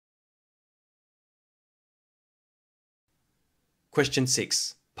Question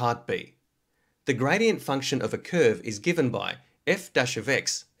 6, Part B. The gradient function of a curve is given by f dash of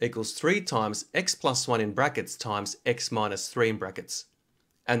x equals 3 times x plus 1 in brackets times x minus 3 in brackets.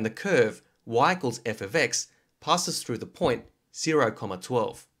 And the curve y equals f of x passes through the point 0,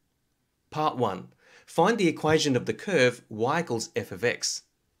 12. Part 1. Find the equation of the curve y equals f of x.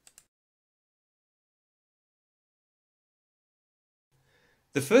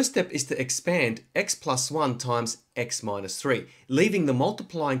 The first step is to expand x plus 1 times x minus 3, leaving the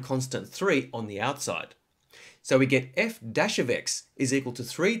multiplying constant 3 on the outside. So we get f dash of x is equal to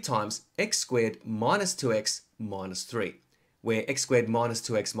 3 times x squared minus 2x minus 3, where x squared minus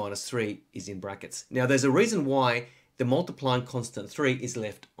 2x minus 3 is in brackets. Now there's a reason why the multiplying constant 3 is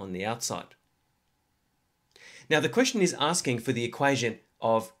left on the outside. Now the question is asking for the equation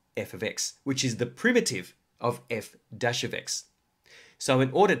of f of x, which is the primitive of f dash of x. So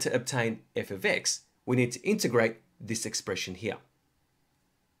in order to obtain f of x, we need to integrate this expression here.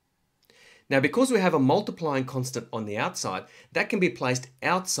 Now because we have a multiplying constant on the outside, that can be placed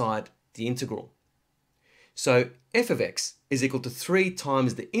outside the integral. So f of x is equal to 3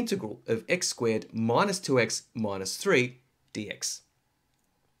 times the integral of x squared minus 2x minus 3 dx.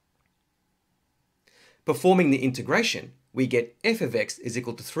 Performing the integration, we get f of x is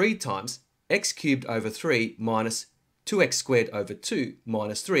equal to 3 times x cubed over 3 minus 2x squared over 2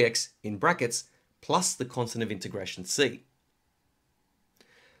 minus 3x in brackets plus the constant of integration c.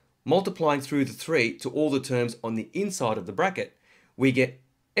 Multiplying through the 3 to all the terms on the inside of the bracket, we get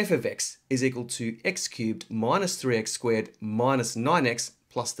f of x is equal to x cubed minus 3x squared minus 9x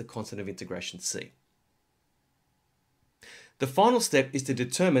plus the constant of integration c. The final step is to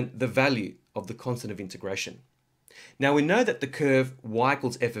determine the value of the constant of integration. Now we know that the curve y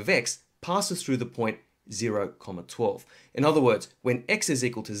equals f of x passes through the point 0, 12. In other words, when x is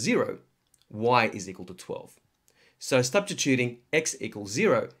equal to 0, y is equal to 12. So substituting x equals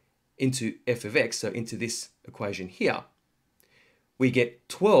 0 into f of x, so into this equation here, we get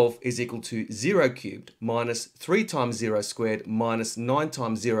 12 is equal to 0 cubed minus 3 times 0 squared minus 9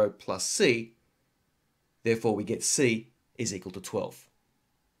 times 0 plus c. Therefore, we get c is equal to 12.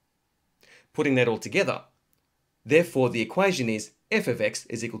 Putting that all together, therefore the equation is f of x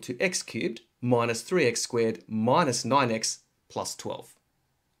is equal to x cubed minus 3x squared minus 9x plus 12.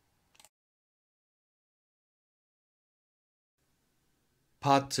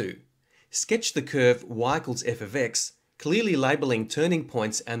 Part 2. Sketch the curve y equals f of x, clearly labeling turning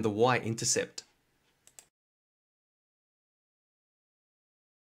points and the y-intercept.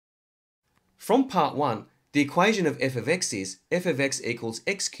 From part 1, the equation of f of x is f of x equals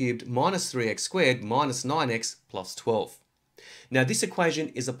x cubed minus 3x squared minus 9x plus 12. Now this equation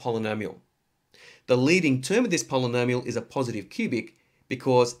is a polynomial. The leading term of this polynomial is a positive cubic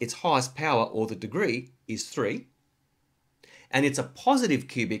because its highest power, or the degree, is 3. And it's a positive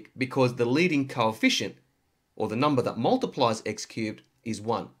cubic because the leading coefficient, or the number that multiplies x cubed, is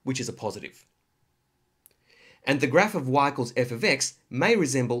 1, which is a positive. And the graph of y equals f of x may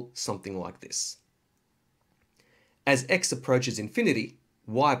resemble something like this. As x approaches infinity,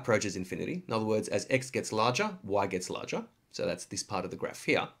 y approaches infinity. In other words, as x gets larger, y gets larger. So that's this part of the graph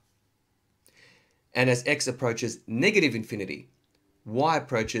here. And as x approaches negative infinity, y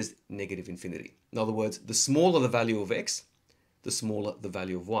approaches negative infinity. In other words, the smaller the value of x, the smaller the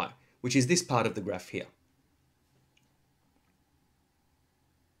value of y, which is this part of the graph here.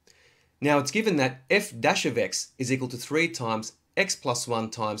 Now it's given that f dash of x is equal to 3 times x plus 1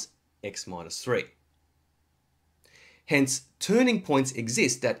 times x minus 3. Hence, turning points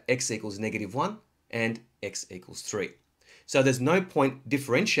exist at x equals negative 1 and x equals 3. So there's no point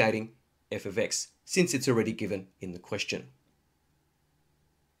differentiating f of x since it's already given in the question.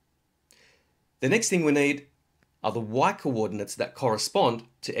 The next thing we need are the y coordinates that correspond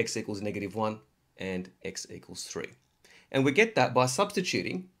to x equals negative 1 and x equals 3. And we get that by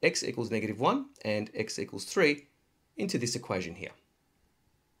substituting x equals negative 1 and x equals 3 into this equation here.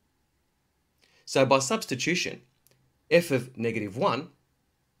 So by substitution, f of negative 1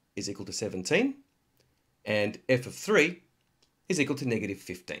 is equal to 17 and f of 3 is equal to negative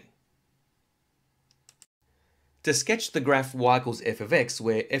 15. To sketch the graph y equals f of x,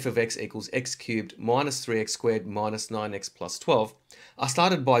 where f of x equals x cubed minus 3x squared minus 9x plus 12, I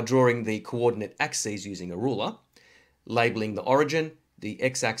started by drawing the coordinate axes using a ruler, labeling the origin, the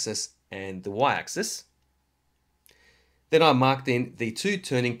x-axis and the y-axis. Then I marked in the two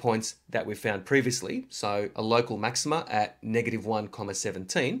turning points that we found previously, so a local maxima at negative 1,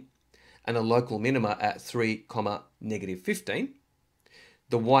 17, and a local minima at 3, negative 15.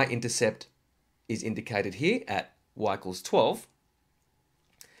 The y-intercept is indicated here at y equals 12.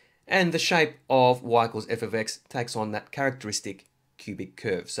 And the shape of y equals f of x takes on that characteristic cubic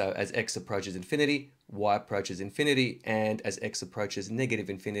curve. So as x approaches infinity, y approaches infinity, and as x approaches negative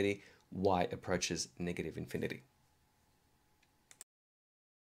infinity, y approaches negative infinity.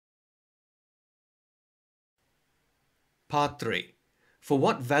 Part 3. For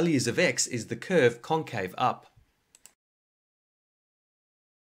what values of x is the curve concave up?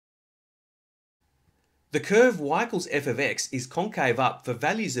 The curve y equals f of x is concave up for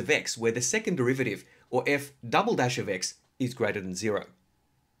values of x where the second derivative, or f double dash of x, is greater than 0.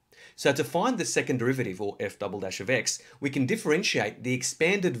 So to find the second derivative, or f double dash of x, we can differentiate the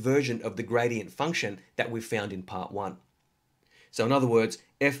expanded version of the gradient function that we found in part 1. So in other words,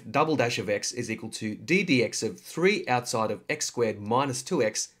 f double dash of x is equal to d dx of 3 outside of x squared minus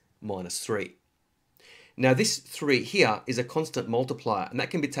 2x minus 3. Now this 3 here is a constant multiplier, and that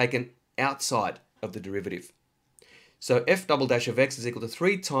can be taken outside of the derivative. So f double dash of x is equal to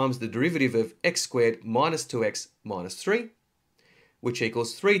 3 times the derivative of x squared minus 2x minus 3, which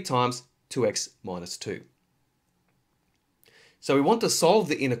equals 3 times 2x minus 2. So we want to solve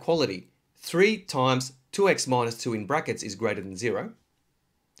the inequality. 3 times 2x minus 2 in brackets is greater than 0.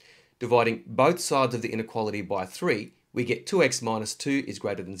 Dividing both sides of the inequality by 3, we get 2x minus 2 is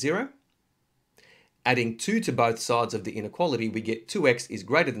greater than 0. Adding 2 to both sides of the inequality, we get 2x is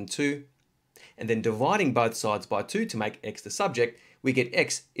greater than 2. And then dividing both sides by 2 to make x the subject, we get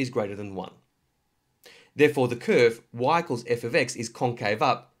x is greater than 1. Therefore, the curve y equals f of x is concave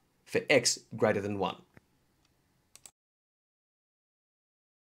up for x greater than 1.